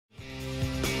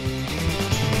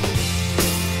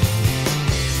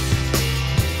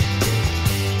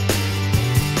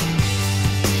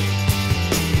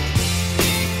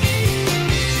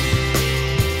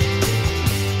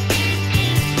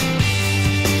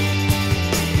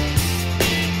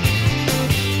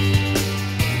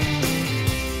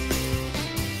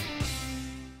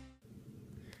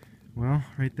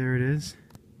right there it is.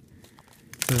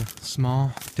 It's a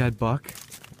small dead buck.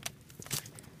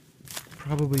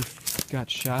 Probably got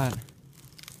shot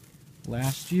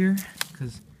last year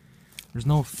because there's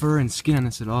no fur and skin on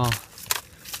this at all.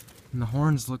 And the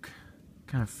horns look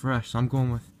kind of fresh, so I'm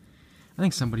going with, I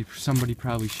think somebody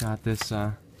probably shot this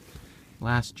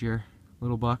last year,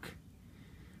 little buck.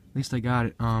 At least I got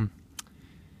it.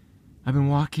 I've been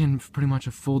walking for pretty much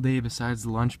a full day besides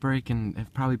the lunch break, and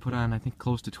I've probably put on, I think,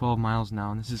 close to 12 miles now,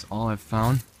 and this is all I've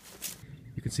found.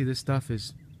 You can see this stuff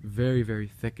is very, very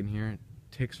thick in here. It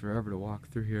takes forever to walk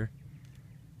through here,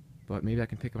 but maybe I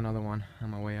can pick up another one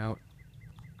on my way out.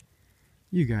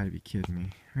 You gotta be kidding me.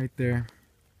 Right there.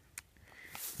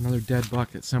 Another dead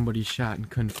buck that somebody shot and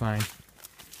couldn't find.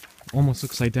 Almost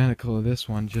looks identical to this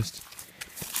one, just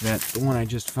that the one I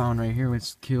just found right here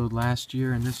was killed last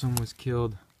year, and this one was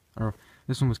killed, or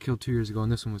this one was killed 2 years ago,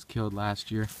 and this one was killed last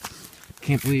year.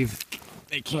 Can't believe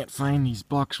they can't find these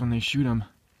bucks when they shoot them.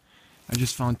 I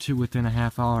just found two within a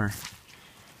half hour.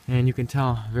 And you can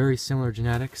tell, very similar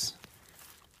genetics.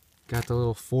 Got the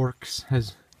little forks,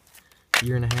 has a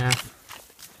year and a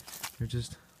half. They're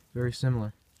just very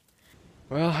similar.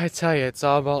 Well, I tell you, it's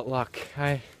all about luck.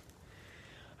 I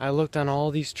looked on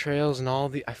all these trails and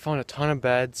I found a ton of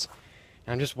beds.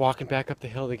 And I'm just walking back up the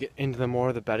hill to get into the more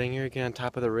of the bedding area, get on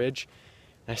top of the ridge.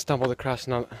 And I stumbled across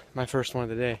my first one of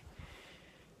the day.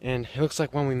 And it looks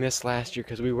like one we missed last year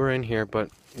because we were in here, but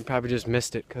we probably just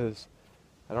missed it because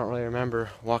I don't really remember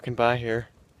walking by here.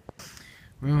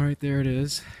 Well, right there it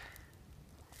is.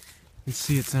 You can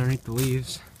see it's underneath the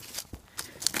leaves.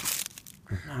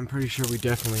 I'm pretty sure we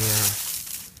definitely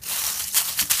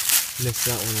missed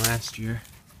that one last year.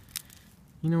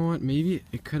 You know what? Maybe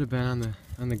it could have been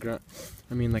on the ground.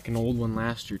 I mean, like an old one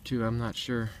last year too. I'm not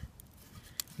sure.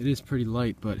 It is pretty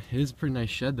light, but it is a pretty nice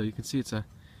shed though. You can see it's a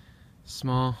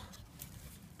small,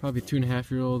 probably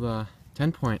 2.5-year-old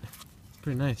 10-point.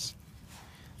 Pretty nice.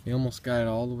 We almost got it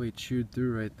all the way chewed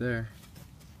through right there.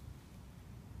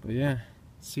 But yeah,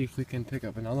 let's see if we can pick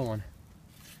up another one.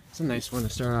 It's a nice one to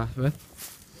start off with.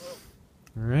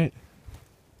 Alright.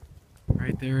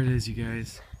 Right there it is, you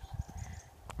guys.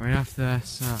 Right off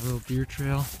this little deer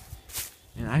trail.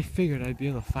 And I figured I'd be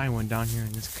able to find one down here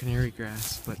in this canary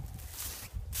grass, but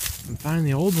I'm finding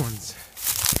the old ones,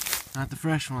 not the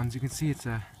fresh ones. You can see it's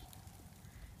a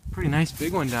pretty nice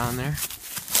big one down there.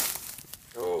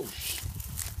 Oh, it's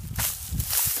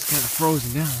kind of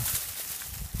frozen down.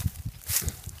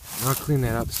 I'll clean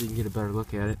that up so you can get a better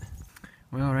look at it.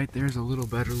 Well, right there's a little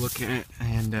better look at it,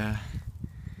 and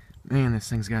man, this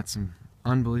thing's got some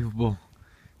unbelievable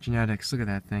genetics. Look at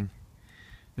that thing.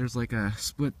 There's like a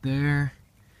split there.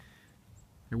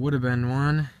 There would have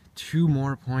been 2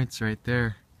 more points right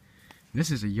there. This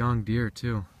is a young deer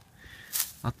too.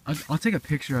 I'll take a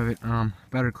picture of it,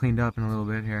 better cleaned up in a little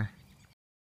bit here.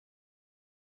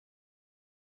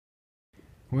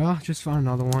 Well, just found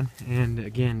another one, and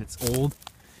again, it's old.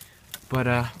 But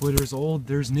where there's old,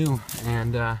 there's new.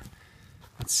 And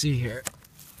let's see here.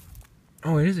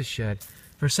 Oh, it is a shed.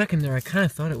 For a second there, I kind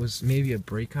of thought it was maybe a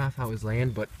break-off how it was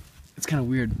laying, but it's kind of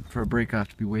weird for a break-off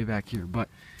to be way back here. But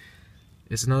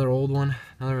it's another old one,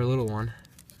 another little one.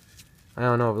 I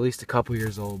don't know, at least a couple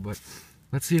years old, but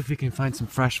let's see if we can find some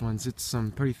fresh ones. It's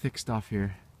some pretty thick stuff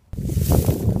here.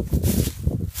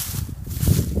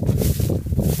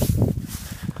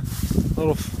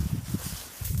 Little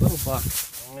buck.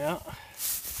 Yeah.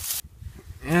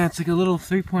 Yeah, it's like a little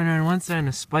 3-pointer on one side and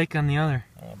a spike on the other.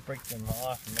 I'll break them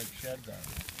off and make sheds on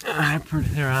them.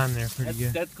 They're on there pretty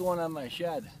good. That's going on my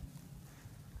shed.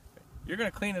 You're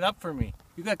gonna clean it up for me.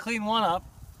 You gotta clean one up,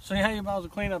 so how you might as well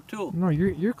clean up two. No,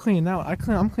 you're cleaning that one.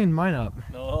 I'm cleaning mine up.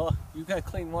 No, you gotta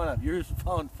clean one up. Yours was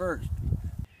found first.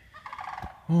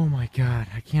 Oh my god,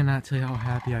 I cannot tell you how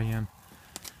happy I am.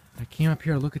 I came up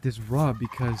here to look at this rub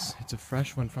because it's a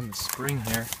fresh one from the spring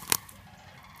here.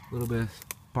 A little bit of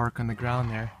bark on the ground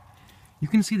there. You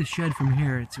can see the shed from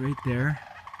here. It's right there.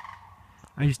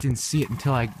 I just didn't see it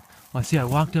until I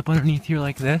walked up underneath here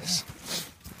like this.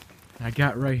 I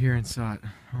got right here and saw it.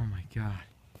 Oh my god.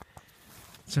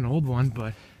 It's an old one,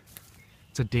 but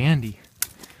it's a dandy.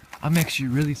 I'm actually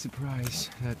really surprised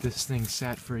that this thing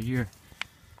sat for a year,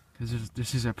 because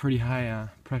this is a pretty high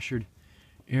pressured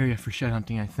area for shed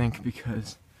hunting, I think,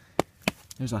 because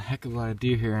there's a heck of a lot of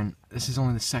deer here, and this is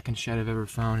only the second shed I've ever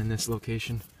found in this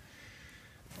location.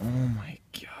 Oh my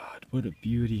god, what a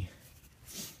beauty.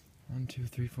 1, 2,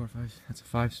 3, 4, 5. That's a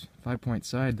 5-point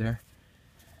side there.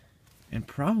 And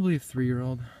probably a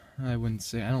 3-year-old. I wouldn't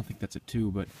say, I don't think that's a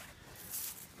 2, but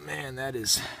man,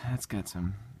 that's got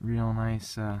some real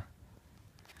nice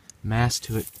mass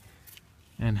to it.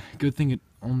 And good thing it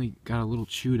only got a little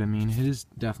chewed. I mean, it is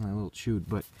definitely a little chewed,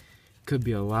 but could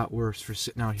be a lot worse for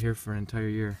sitting out here for an entire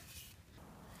year.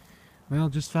 Well,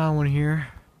 just found one here.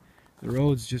 The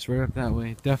road's just right up that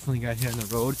way. Definitely got hit on the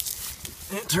road.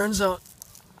 And it turns out,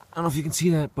 I don't know if you can see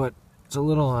that, but it's a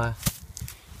little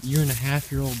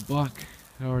 1.5-year-old buck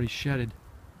that already shedded.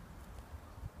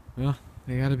 Well,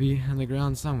 they gotta be on the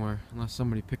ground somewhere, unless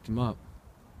somebody picked him up.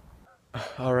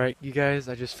 Alright, you guys,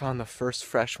 I just found the first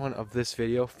fresh one of this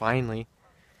video, finally.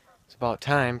 It's about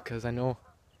time, because I know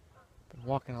I've been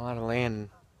walking a lot of land and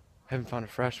haven't found a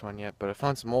fresh one yet, but I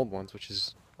found some old ones, which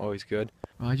is always good.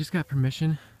 Well, I just got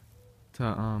permission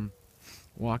to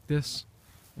walk this,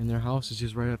 and their house is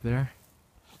just right up there.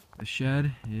 The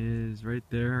shed is right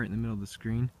there in the middle of the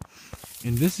screen.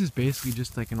 And this is basically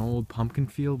just like an old pumpkin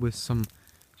field with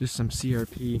just some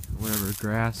CRP, whatever,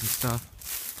 grass and stuff.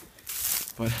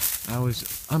 But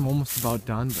I'm almost about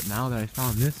done, but now that I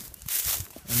found this,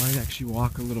 I might actually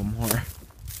walk a little more.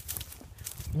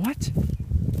 What?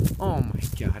 Oh my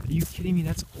god, are you kidding me?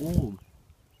 That's old.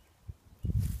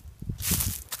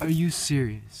 Are you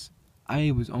serious?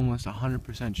 I was almost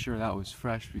 100% sure that was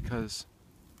fresh because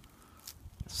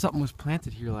something was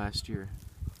planted here last year.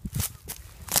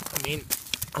 I mean,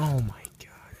 oh my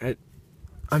god.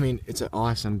 I mean, it's an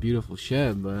awesome, beautiful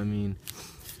shed, but I mean,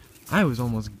 I was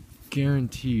almost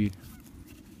guaranteed.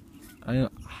 I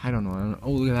don't know.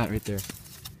 Oh, look at that right there.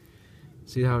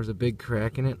 See how there's a big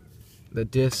crack in it? The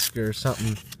disc or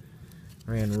something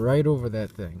ran right over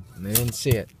that thing, and they didn't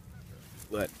see it.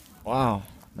 But wow,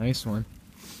 nice one.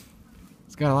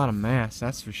 It's got a lot of mass,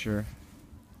 that's for sure.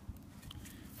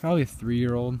 Probably a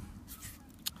 3-year-old.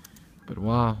 But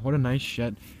wow, what a nice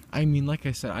shed. I mean, like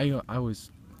I said, I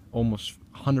was almost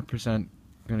 100%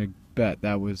 gonna bet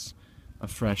that was a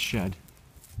fresh shed.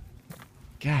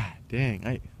 God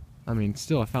dang, I mean,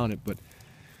 still I found it, but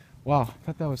wow, I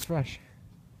thought that was fresh.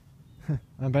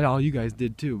 I bet all you guys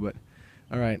did too, but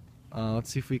alright, let's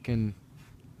see if we can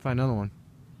find another one.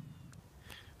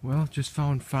 Well, just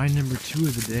found find number 2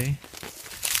 of the day.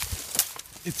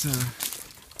 It's a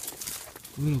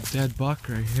little dead buck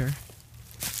right here.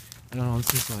 I don't know,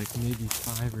 this is like maybe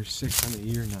 5 or 6 on the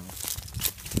year now.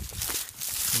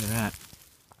 Look at that.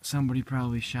 Somebody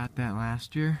probably shot that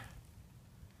last year.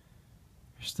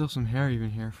 There's still some hair even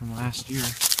here from last year.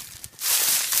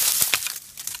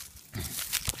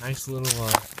 Nice little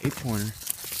 8-pointer.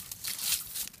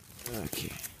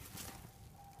 Okay.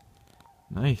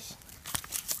 Nice.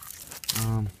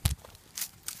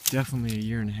 Definitely a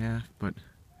 1.5 years, but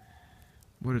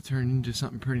would have turned into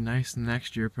something pretty nice the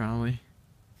next year probably.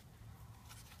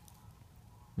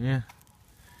 Yeah.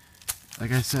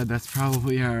 Like I said, that's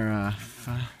probably our, I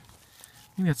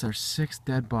think that's our 6th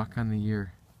dead buck on the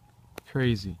year.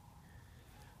 Crazy.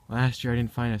 Last year I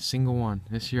didn't find a single one.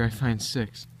 This year I find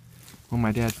 6. Well,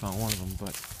 my dad found one of them,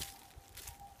 but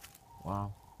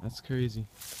wow, that's crazy.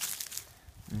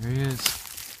 There he is.